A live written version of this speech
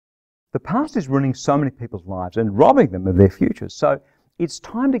The past is ruining so many people's lives and robbing them of their futures. So it's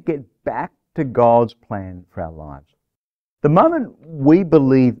time to get back to God's plan for our lives. The moment we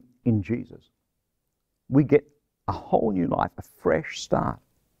believe in Jesus, we get a whole new life, a fresh start.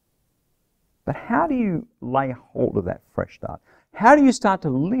 But how do you lay hold of that fresh start? How do you start to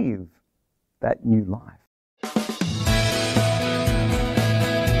live that new life?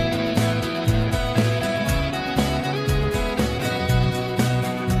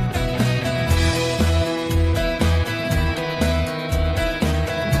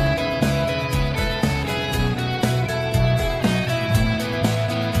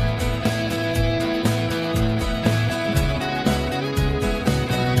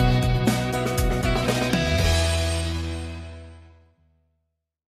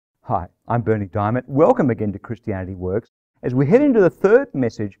 Hi, I'm Berni Dymet. Welcome again to Christianityworks as we head into the third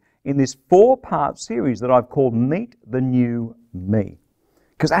message in this four-part series that I've called Meet the New Me.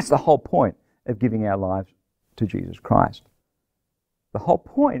 Because that's the whole point of giving our lives to Jesus Christ. The whole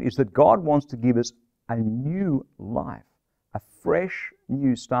point is that God wants to give us a new life, a fresh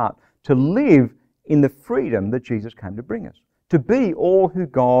new start, to live in the freedom that Jesus came to bring us, to be all who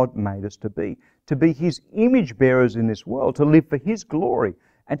God made us to be His image bearers in this world, to live for His glory,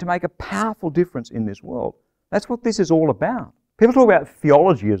 and to make a powerful difference in this world. That's what this is all about. People talk about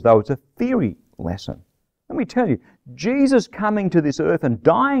theology as though it's a theory lesson. Let me tell you, Jesus coming to this earth and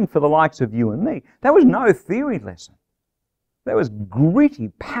dying for the likes of you and me, that was no theory lesson. That was gritty,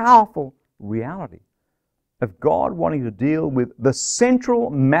 powerful reality of God wanting to deal with the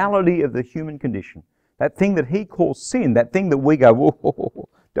central malady of the human condition, that thing that He calls sin, that thing that we go, whoa,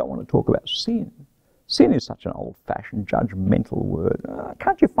 don't want to talk about sin. Sin is such an old-fashioned, judgmental word.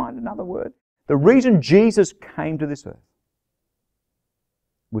 Can't you find another word? The reason Jesus came to this earth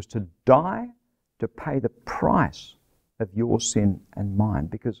was to die to pay the price of your sin and mine.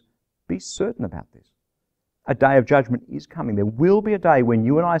 Because be certain about this. A day of judgment is coming. There will be a day when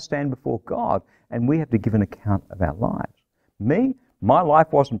you and I stand before God and we have to give an account of our lives. Me, my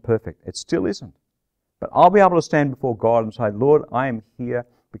life wasn't perfect. It still isn't. But I'll be able to stand before God and say, Lord, I am here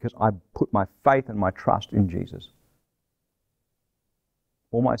because I put my faith and my trust in Jesus.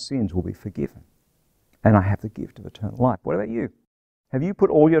 All my sins will be forgiven. And I have the gift of eternal life. What about you? Have you put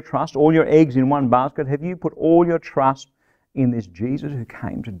all your trust, all your eggs in one basket? Have you put all your trust in this Jesus who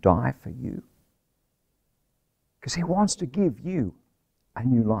came to die for you? Because He wants to give you a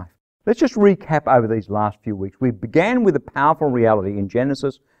new life. Let's just recap over these last few weeks. We began with a powerful reality in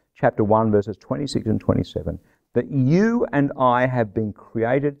Genesis chapter 1, verses 26 and 27. That you and I have been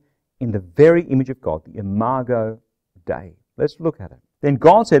created in the very image of God, the imago Dei. Let's look at it. Then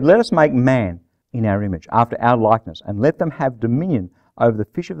God said, let us make man in our image, after our likeness, and let them have dominion over the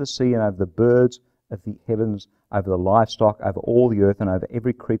fish of the sea and over the birds of the heavens, over the livestock, over all the earth, and over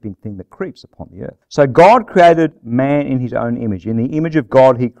every creeping thing that creeps upon the earth. So God created man in His own image. In the image of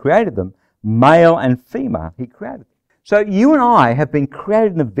God He created them, male and female He created them. So you and I have been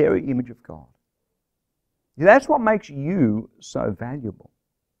created in the very image of God. That's what makes you so valuable.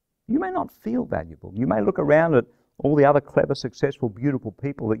 You may not feel valuable. You may look around at all the other clever, successful, beautiful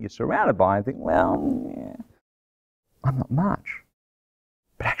people that you're surrounded by and think, well, yeah, I'm not much.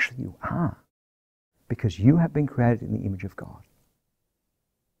 But actually you are. Because you have been created in the image of God.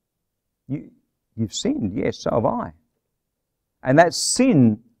 You've sinned, yes, so have I. And that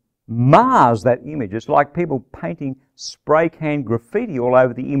sin mars that image. It's like people painting spray can graffiti all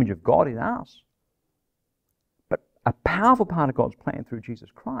over the image of God in us. A powerful part of God's plan through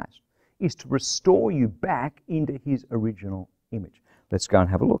Jesus Christ is to restore you back into His original image. Let's go and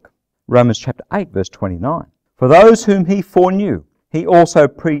have a look. Romans chapter 8, verse 29. For those whom He foreknew, He also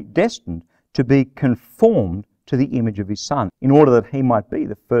predestined to be conformed to the image of His Son, in order that He might be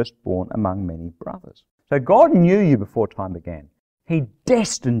the firstborn among many brothers. So God knew you before time began. He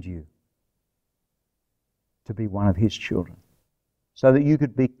destined you to be one of His children, so that you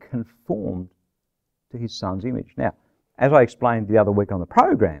could be conformed to His Son's image. Now, as I explained the other week on the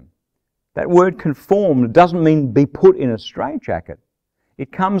program, that word conformed doesn't mean be put in a straitjacket.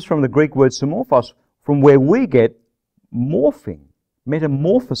 It comes from the Greek word symorphos, from where we get morphing,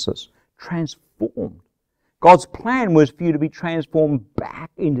 metamorphosis, transformed. God's plan was for you to be transformed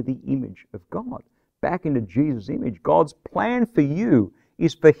back into the image of God, back into Jesus' image. God's plan for you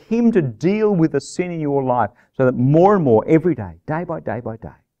is for Him to deal with the sin in your life so that more and more, every day, day by day by day,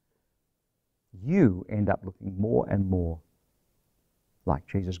 you end up looking more and more like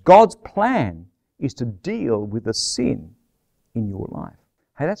Jesus. God's plan is to deal with the sin in your life.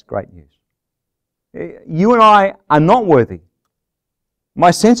 Hey, that's great news. You and I are not worthy.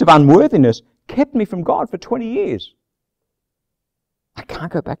 My sense of unworthiness kept me from God for 20 years. I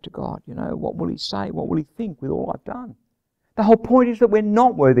can't go back to God. What will he say? What will he think with all I've done? The whole point is that we're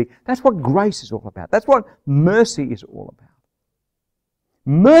not worthy. That's what grace is all about. That's what mercy is all about.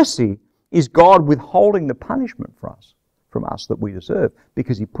 Mercy is God withholding the punishment from us that we deserve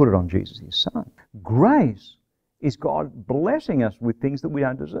because he put it on Jesus, his son. Grace is God blessing us with things that we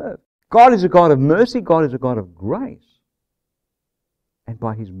don't deserve. God is a God of mercy. God is a God of grace. And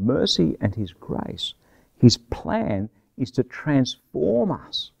by his mercy and his grace, his plan is to transform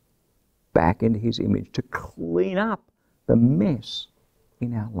us back into his image, to clean up the mess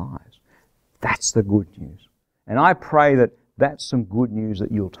in our lives. That's the good news. And I pray that that's some good news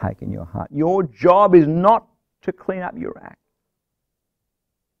that you'll take in your heart. Your job is not to clean up your act.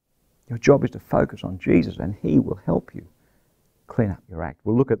 Your job is to focus on Jesus, and he will help you clean up your act.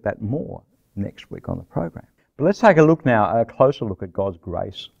 We'll look at that more next week on the program. But let's take a look now, a closer look at God's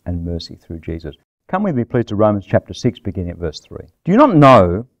grace and mercy through Jesus. Come with me, please, to Romans chapter 6, beginning at verse 3. Do you not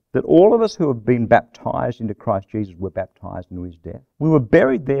know that all of us who have been baptized into Christ Jesus were baptized into his death? We were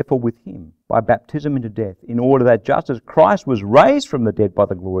buried therefore with him by baptism into death, in order that just as Christ was raised from the dead by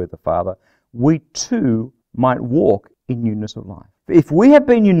the glory of the Father, we too might walk in newness of life. If we have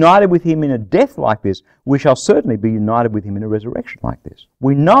been united with him in a death like this, we shall certainly be united with him in a resurrection like this.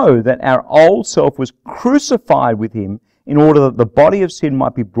 We know that our old self was crucified with him in order that the body of sin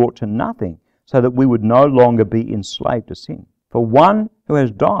might be brought to nothing, so that we would no longer be enslaved to sin. For one who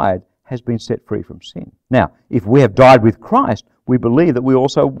has died has been set free from sin. Now, if we have died with Christ, we believe that we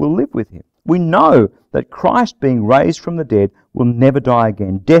also will live with him. We know that Christ, being raised from the dead, will never die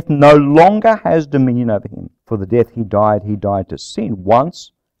again. Death no longer has dominion over him. For the death he died to sin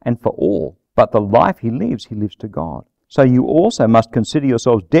once and for all. But the life he lives to God. So you also must consider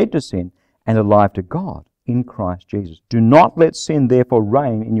yourselves dead to sin and alive to God in Christ Jesus. Do not let sin therefore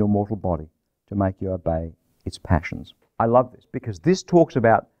reign in your mortal body to make you obey its passions. I love this because this talks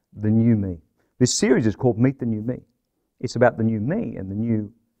about the new me. This series is called Meet the New Me. It's about the new me and the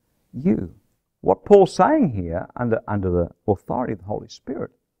new you. What Paul's saying here, under the authority of the Holy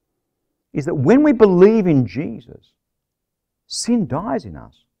Spirit, is that when we believe in Jesus, sin dies in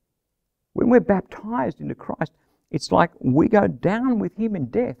us. When we're baptized into Christ, it's like we go down with him in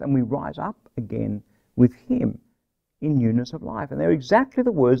death and we rise up again with him in newness of life. And they're exactly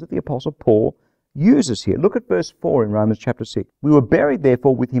the words that the Apostle Paul uses here. Look at verse 4 in Romans chapter 6. We were buried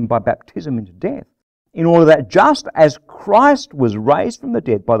therefore with him by baptism into death, in order that just as Christ was raised from the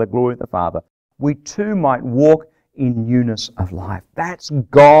dead by the glory of the Father, we too might walk in newness of life. That's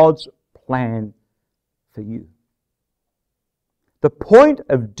God's plan for you. The point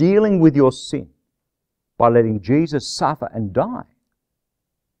of dealing with your sin by letting Jesus suffer and die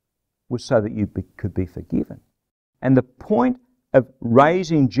was so that you could be forgiven. And the point of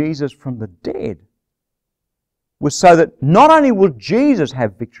raising Jesus from the dead was so that not only will Jesus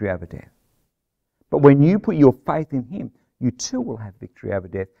have victory over death, but when you put your faith in him, you too will have victory over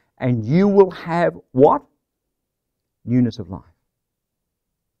death, and you will have what? Newness of life.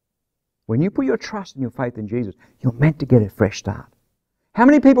 When you put your trust and your faith in Jesus, you're meant to get a fresh start. How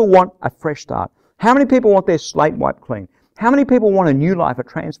many people want a fresh start? How many people want their slate wiped clean? How many people want a new life, a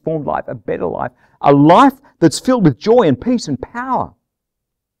transformed life, a better life, a life that's filled with joy and peace and power?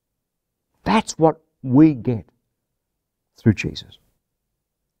 That's what we get through Jesus.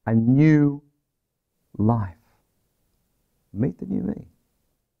 A new life. Meet the new me.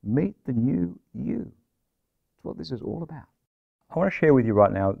 Meet the new you. That's what this is all about. I want to share with you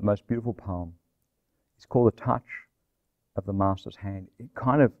right now the most beautiful poem. It's called The Touch of the Master's Hand. It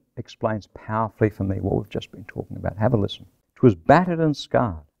kind of explains powerfully for me what we've just been talking about. Have a listen. "'Twas battered and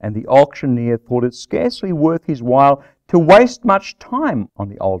scarred, and the auctioneer thought it scarcely worth his while to waste much time on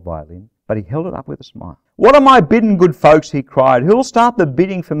the old violin, but he held it up with a smile. "'What am I bidding, good folks?' he cried. "'Who'll start the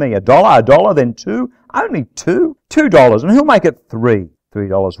bidding for me? $1, then $2, only $2, and who'll make it $3?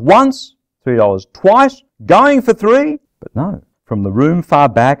 $3 once, $3 twice, going for $3? But no, from the room far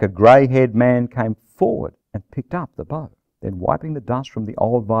back a grey-haired man came forward and picked up the bow. Then wiping the dust from the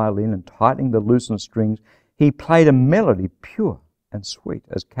old violin and tightening the loosened strings, he played a melody pure and sweet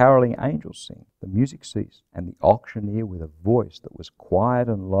as caroling angels sing. The music ceased, and the auctioneer, with a voice that was quiet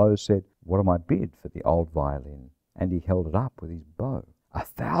and low, said, "What am I bid for the old violin?" And he held it up with his bow.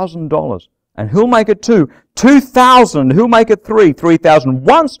 $1,000. "And who'll make it $2? $2,000. Who'll make it $3? $3,000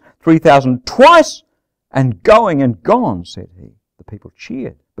 once, $3,000 twice, and going and gone," said he. The people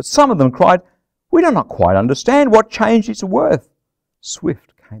cheered, but some of them cried, "We do not quite understand what change it's worth."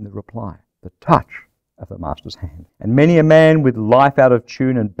 Swift came the reply, "The touch of the Master's hand. And many a man with life out of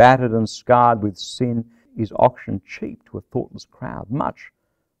tune and battered and scarred with sin is auctioned cheap to a thoughtless crowd, much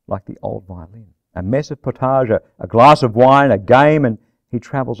like the old violin. A mess of potage, a glass of wine, a game, and He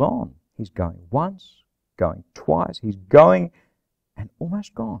travels on. He's going once, going twice. He's going and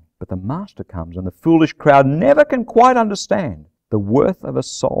almost gone. But the master comes, and the foolish crowd never can quite understand the worth of a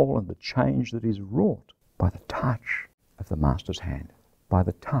soul and the change that is wrought by the touch of the master's hand. By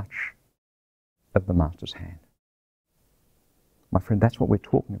the touch of the master's hand. My friend, that's what we're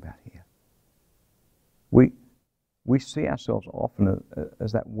talking about here. We see ourselves often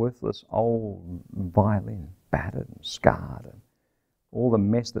as that worthless old violin, battered and scarred, and all the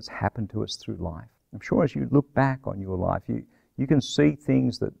mess that's happened to us through life. I'm sure as you look back on your life, you can see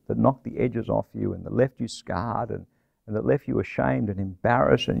things that knocked the edges off you and that left you scarred and that left you ashamed and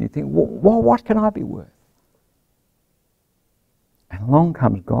embarrassed, and you think, well, what can I be worth? And along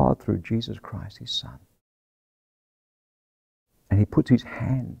comes God through Jesus Christ, his Son. And he puts his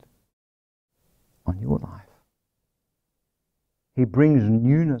hand on your life. He brings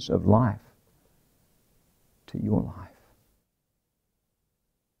newness of life to your life.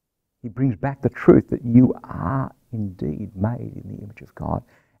 He brings back the truth that you are indeed made in the image of God.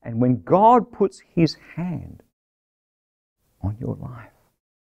 And when God puts his hand on your life,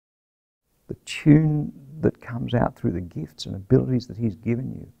 the tune that comes out through the gifts and abilities that he's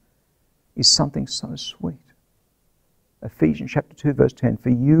given you is something so sweet. Ephesians chapter 2 verse 10, for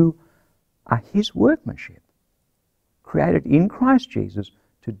you are his workmanship, created in Christ Jesus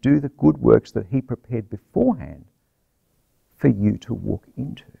to do the good works that he prepared beforehand for you to walk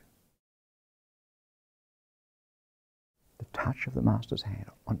into. The touch of the master's hand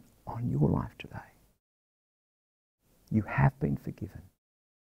on your life today. You have been forgiven.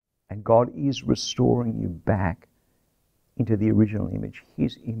 And God is restoring you back into the original image,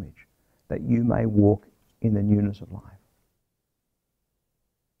 his image, that you may walk in the newness of life.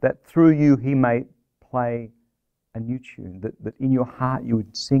 That through you he may play a new tune, that in your heart you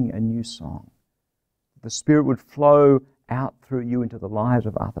would sing a new song. The Spirit would flow out through you into the lives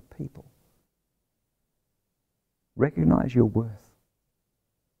of other people. Recognize your worth.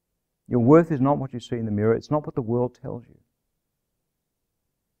 Your worth is not what you see in the mirror. It's not what the world tells you.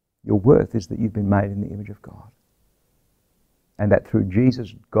 Your worth is that you've been made in the image of God. And that through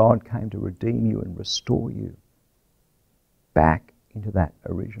Jesus, God came to redeem you and restore you back into that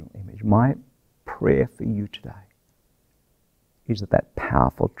original image. My prayer for you today is that that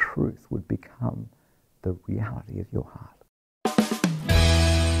powerful truth would become the reality of your heart.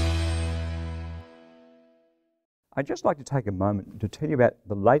 I'd just like to take a moment to tell you about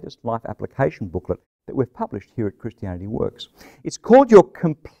the latest life application booklet that we've published here at Christianityworks. It's called Your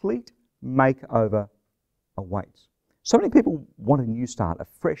Complete Makeover Awaits. So many people want a new start, a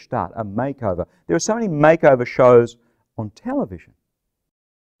fresh start, a makeover. There are so many makeover shows on television.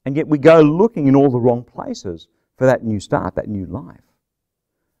 And yet we go looking in all the wrong places for that new start, that new life.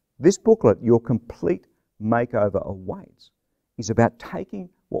 This booklet, Your Complete Makeover Awaits, is about taking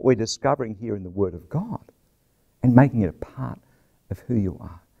what we're discovering here in the Word of God and making it a part of who you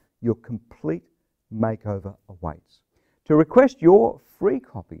are. Your complete makeover awaits. To request your free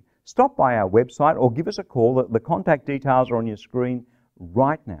copy, stop by our website or give us a call. The contact details are on your screen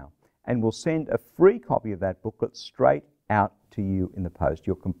right now, and we'll send a free copy of that booklet straight out to you in the post.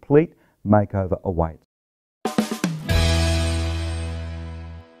 Your complete makeover awaits.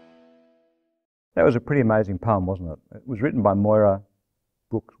 That was a pretty amazing poem, wasn't it? It was written by Moira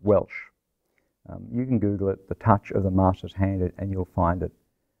Brooks Welch. You can Google it, The Touch of the Master's Hand, and you'll find it.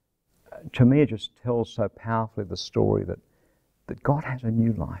 To me, it just tells so powerfully the story that God has a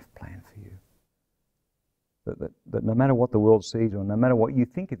new life plan for you. That no matter what the world sees, or no matter what you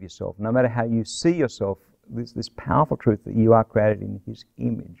think of yourself, no matter how you see yourself, this powerful truth that you are created in his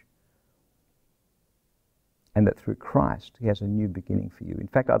image. And that through Christ, he has a new beginning for you. In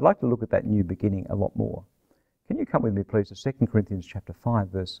fact, I'd like to look at that new beginning a lot more. Can you come with me, please, to 2 Corinthians chapter 5,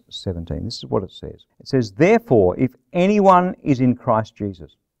 verse 17. This is what it says. It says, therefore, if anyone is in Christ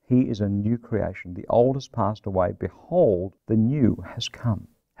Jesus, he is a new creation. The old has passed away. Behold, the new has come.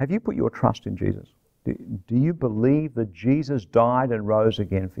 Have you put your trust in Jesus? Do you believe that Jesus died and rose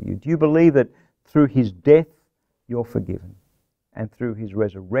again for you? Do you believe that through his death you're forgiven, and through his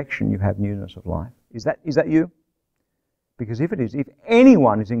resurrection you have newness of life? Is that you? Because if it is, if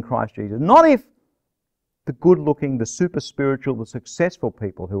anyone is in Christ Jesus, not if the good-looking, the super spiritual, the successful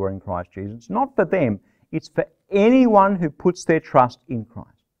people who are in Christ Jesus, it's not for them, it's for anyone who puts their trust in Christ.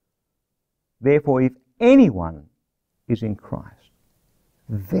 Therefore, if anyone is in Christ,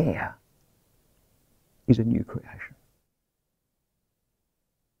 there is a new creation.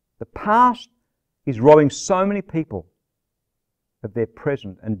 The past is robbing so many people of their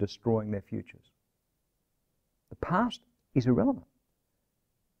present and destroying their futures. The past is irrelevant.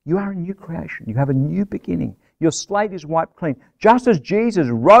 You are a new creation. You have a new beginning. Your slate is wiped clean. Just as Jesus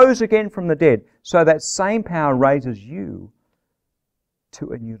rose again from the dead, so that same power raises you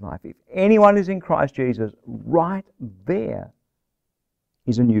to a new life. If anyone is in Christ Jesus, right there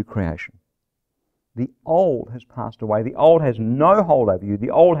is a new creation. The old has passed away. The old has no hold over you. The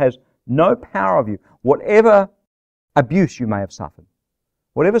old has no power of you. Whatever abuse you may have suffered,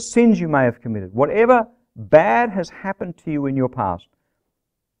 whatever sins you may have committed, whatever bad has happened to you in your past,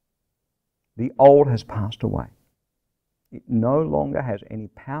 the old has passed away. It no longer has any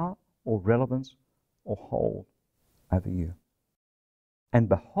power or relevance or hold over you. And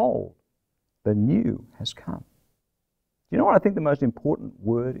behold, the new has come. Do you know what I think the most important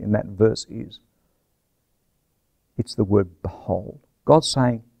word in that verse is? It's the word behold. God's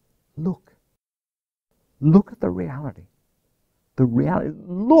saying, look. Look at the reality. The reality.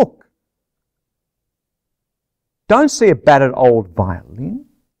 Look. Don't see a battered old violin.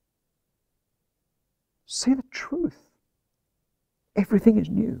 See the truth. Everything is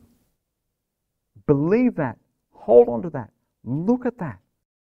new. Believe that. Hold on to that. Look at that.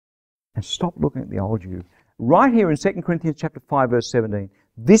 And stop looking at the old you. Right here in 2 Corinthians chapter 5, verse 17.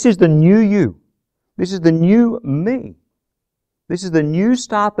 This is the new you. This is the new me. This is the new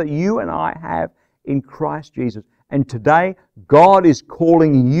start that you and I have in Christ Jesus. And today, God is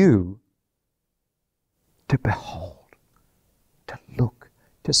calling you to behold, to look,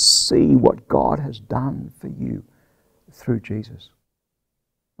 to see what God has done for you through Jesus.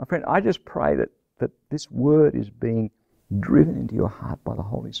 My friend, I just pray that this word is being driven into your heart by the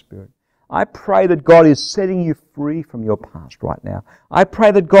Holy Spirit. I pray that God is setting you free from your past right now. I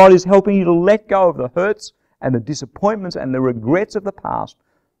pray that God is helping you to let go of the hurts and the disappointments and the regrets of the past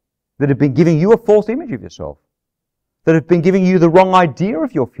that have been giving you a false image of yourself, that have been giving you the wrong idea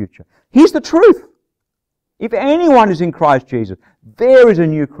of your future. Here's the truth. If anyone is in Christ Jesus, there is a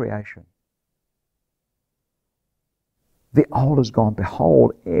new creation. The old is gone.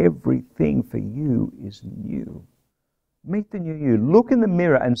 Behold, everything for you is new. Meet the new you. Look in the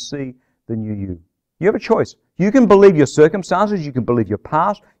mirror and see the new you. You have a choice. You can believe your circumstances, you can believe your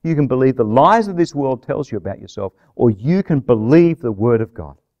past, you can believe the lies that this world tells you about yourself, or you can believe the Word of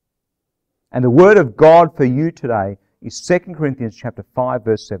God. And the Word of God for you today is 2 Corinthians chapter 5,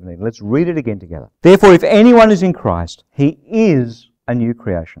 verse 17. Let's read it again together. Therefore, if anyone is in Christ, he is a new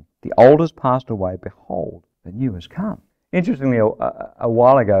creation. The old has passed away. Behold, the new has come. Interestingly, a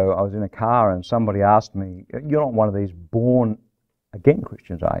while ago, I was in a car and somebody asked me, you're not one of these born-again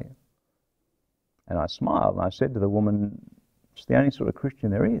Christians, are you? And I smiled and I said to the woman, it's the only sort of Christian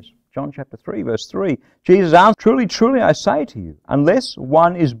there is. John chapter 3, verse 3, Jesus answered, truly, truly, I say to you, unless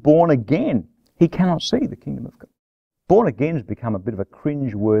one is born again, he cannot see the kingdom of God. Born again has become a bit of a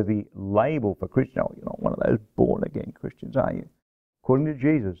cringe-worthy label for Christian. Oh, you're not one of those born-again Christians, are you? According to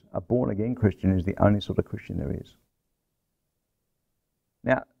Jesus, a born-again Christian is the only sort of Christian there is.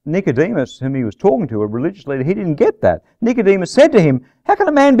 Now, Nicodemus, whom he was talking to, a religious leader, he didn't get that. Nicodemus said to him, how can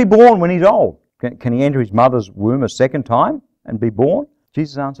a man be born when he's old? Can he enter his mother's womb a second time and be born?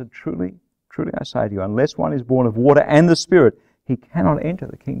 Jesus answered, truly, truly I say to you, unless one is born of water and the Spirit, he cannot enter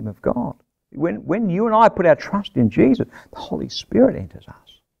the kingdom of God. When you and I put our trust in Jesus, the Holy Spirit enters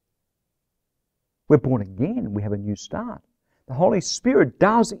us. We're born again. We have a new start. The Holy Spirit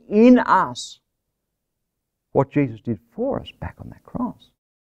does in us what Jesus did for us back on that cross.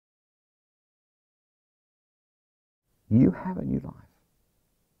 You have a new life.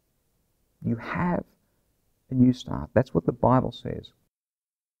 You have a new start. That's what the Bible says.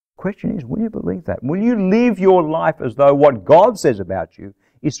 The question is, will you believe that? Will you live your life as though what God says about you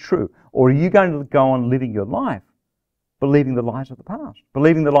is true? Or are you going to go on living your life believing the lies of the past,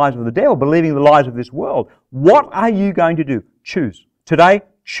 believing the lies of the devil, believing the lies of this world? What are you going to do? Choose. Today,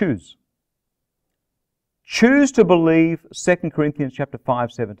 choose. Choose to believe 2 Corinthians chapter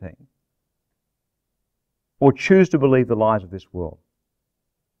 5:17. Or choose to believe the lies of this world.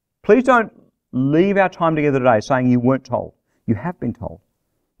 Please don't leave our time together today saying you weren't told. You have been told.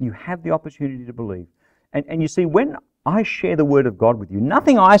 You have the opportunity to believe. And you see, when I share the Word of God with you,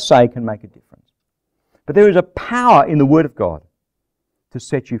 nothing I say can make a difference. But there is a power in the Word of God to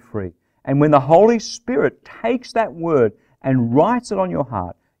set you free. And when the Holy Spirit takes that Word and writes it on your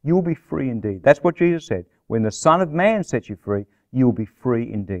heart, you will be free indeed. That's what Jesus said. When the Son of Man sets you free, you will be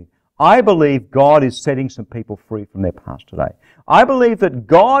free indeed. I believe God is setting some people free from their past today. I believe that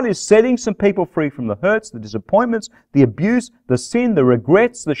God is setting some people free from the hurts, the disappointments, the abuse, the sin, the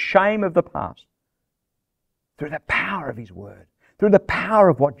regrets, the shame of the past. Through the power of His Word. Through the power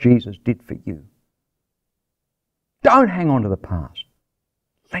of what Jesus did for you. Don't hang on to the past.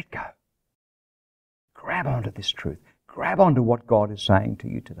 Let go. Grab onto this truth. Grab onto what God is saying to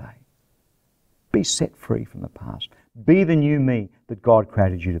you today. Be set free from the past. Be the new me that God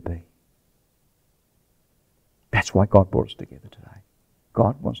created you to be. That's why God brought us together today.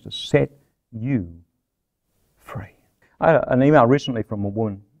 God wants to set you free. I had an email recently from a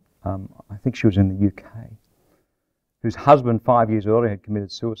woman, I think she was in the UK, whose husband 5 years earlier had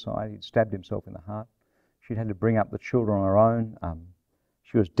committed suicide. He'd stabbed himself in the heart. She'd had to bring up the children on her own.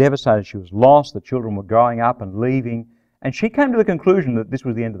 She was devastated. She was lost. The children were growing up and leaving. And she came to the conclusion that this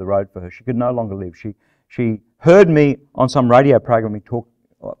was the end of the road for her. She could no longer live. She heard me on some radio program on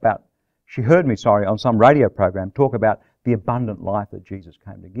some radio program talk about the abundant life that Jesus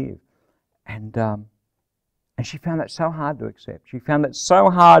came to give. And she found that so hard to accept. She found that so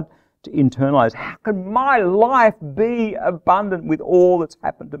hard to internalize. How can my life be abundant with all that's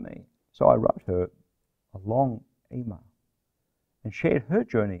happened to me? So I wrote her a long email and shared her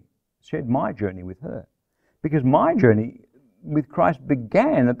journey, shared my journey with her. Because my journey with Christ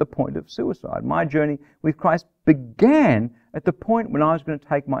began at the point of suicide. My journey with Christ began at the point when I was going to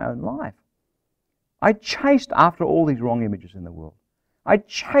take my own life. I chased after all these wrong images in the world. I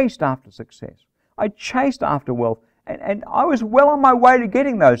chased after success. I chased after wealth. And I was well on my way to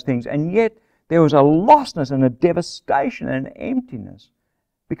getting those things. And yet there was a lostness and a devastation and an emptiness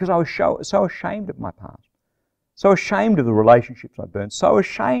because I was so ashamed of my past. So ashamed of the relationships I burned. So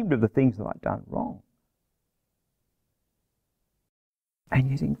ashamed of the things that I'd done wrong. And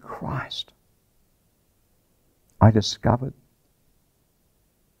yet in Christ, I discovered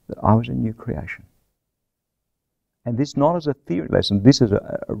that I was a new creation. And this not as a theory lesson, this is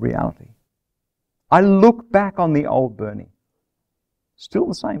a reality. I look back on the old Berni. Still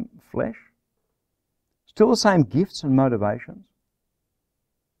the same flesh. Still the same gifts and motivations.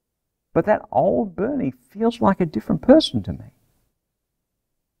 But that old Berni feels like a different person to me.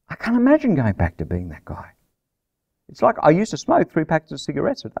 I can't imagine going back to being that guy. It's like I used to smoke 3 packets of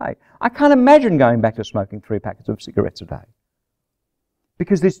cigarettes a day. I can't imagine going back to smoking 3 packets of cigarettes a day.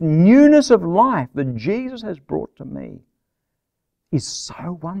 Because this newness of life that Jesus has brought to me is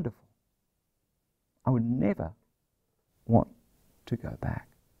so wonderful. I would never want to go back.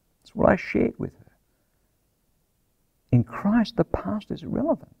 That's what I shared with her. In Christ, the past is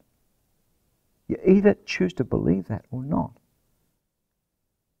irrelevant. You either choose to believe that or not.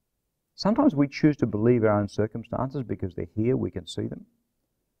 Sometimes we choose to believe our own circumstances because they're here, we can see them.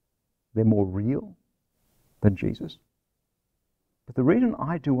 They're more real than Jesus. But the reason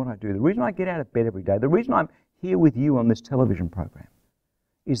I do what I do, the reason I get out of bed every day, the reason I'm here with you on this television program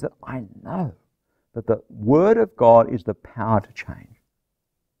is that I know that the Word of God is the power to change.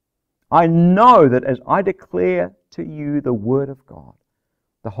 I know that as I declare to you the Word of God,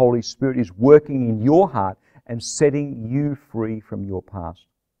 the Holy Spirit is working in your heart and setting you free from your past.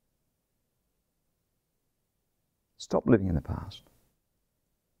 Stop living in the past.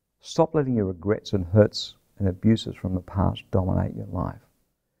 Stop letting your regrets and hurts and abuses from the past dominate your life.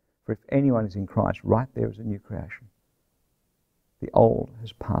 For if anyone is in Christ, right there is a new creation. The old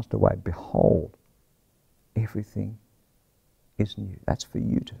has passed away. Behold, everything is new. That's for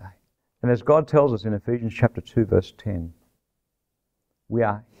you today. And as God tells us in Ephesians chapter 2, verse 10, we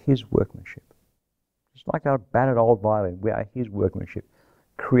are His workmanship. Just like our battered old violin, we are His workmanship,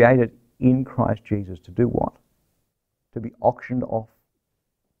 created in Christ Jesus to do what? To be auctioned off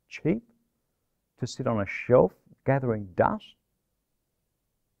cheap? To sit on a shelf gathering dust?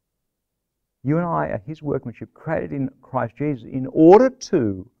 You and I are His workmanship, created in Christ Jesus in order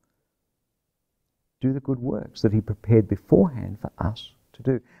to do the good works that He prepared beforehand for us to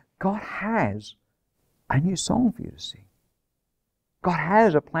do. God has a new song for you to sing. God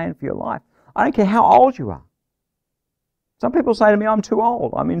has a plan for your life. I don't care how old you are. Some people say to me, I'm too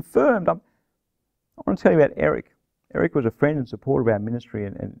old, I'm infirmed. I want to tell you about Eric. Eric was a friend and supporter of our ministry,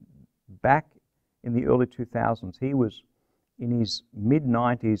 and back in the early 2000s, he was in his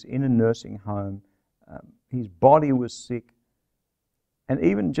mid-90s in a nursing home. His body was sick. And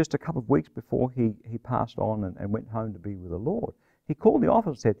even just a couple of weeks before he passed on and went home to be with the Lord, he called the office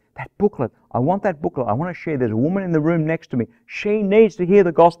and said, that booklet, I want that booklet. I want to share. There's a woman in the room next to me. She needs to hear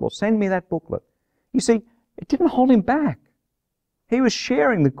the gospel. Send me that booklet. You see, it didn't hold him back. He was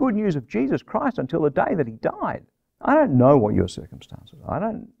sharing the good news of Jesus Christ until the day that he died. I don't know what your circumstances are. I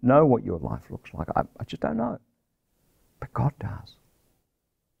don't know what your life looks like. I just don't know. But God does.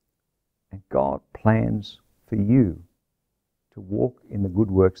 And God plans for you to walk in the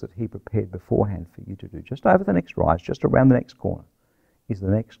good works that He prepared beforehand for you to do. Just over the next rise, just around the next corner, is the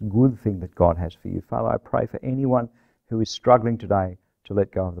next good thing that God has for you. Father, I pray for anyone who is struggling today to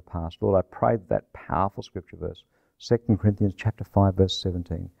let go of the past. Lord, I pray that powerful scripture verse, 2 Corinthians chapter 5, verse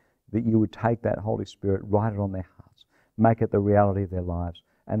 17, that you would take that Holy Spirit, write it on their hearts, make it the reality of their lives,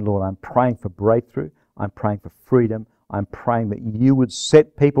 And Lord, I'm praying for breakthrough. I'm praying for freedom. I'm praying that you would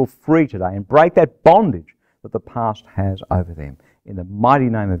set people free today and break that bondage that the past has over them. In the mighty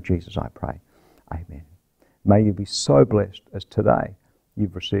name of Jesus, I pray. Amen. May you be so blessed as today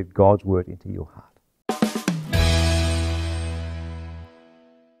you've received God's word into your heart.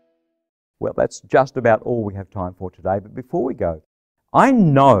 Well, that's just about all we have time for today. But before we go, I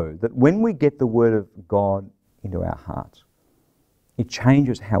know that when we get the word of God into our hearts, it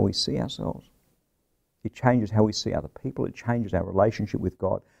changes how we see ourselves. It changes how we see other people. It changes our relationship with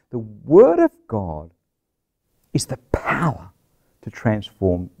God. The word of God is the power to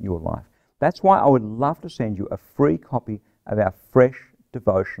transform your life. That's why I would love to send you a free copy of our fresh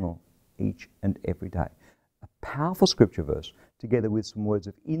devotional each and every day. A powerful scripture verse together with some words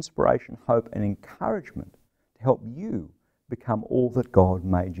of inspiration, hope and encouragement to help you become all that God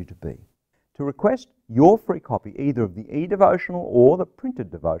made you to be. To request your free copy either of the e-devotional or the printed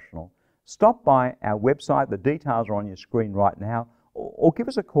devotional, stop by our website. The details are on your screen right now, or give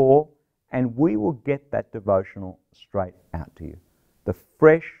us a call and we will get that devotional straight out to you. The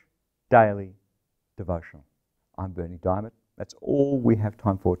fresh daily devotional. I'm Berni Dymet. That's all we have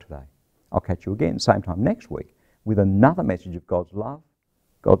time for today. I'll catch you again same time next week with another message of God's love,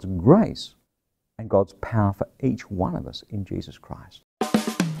 God's grace, and God's power for each one of us in Jesus Christ.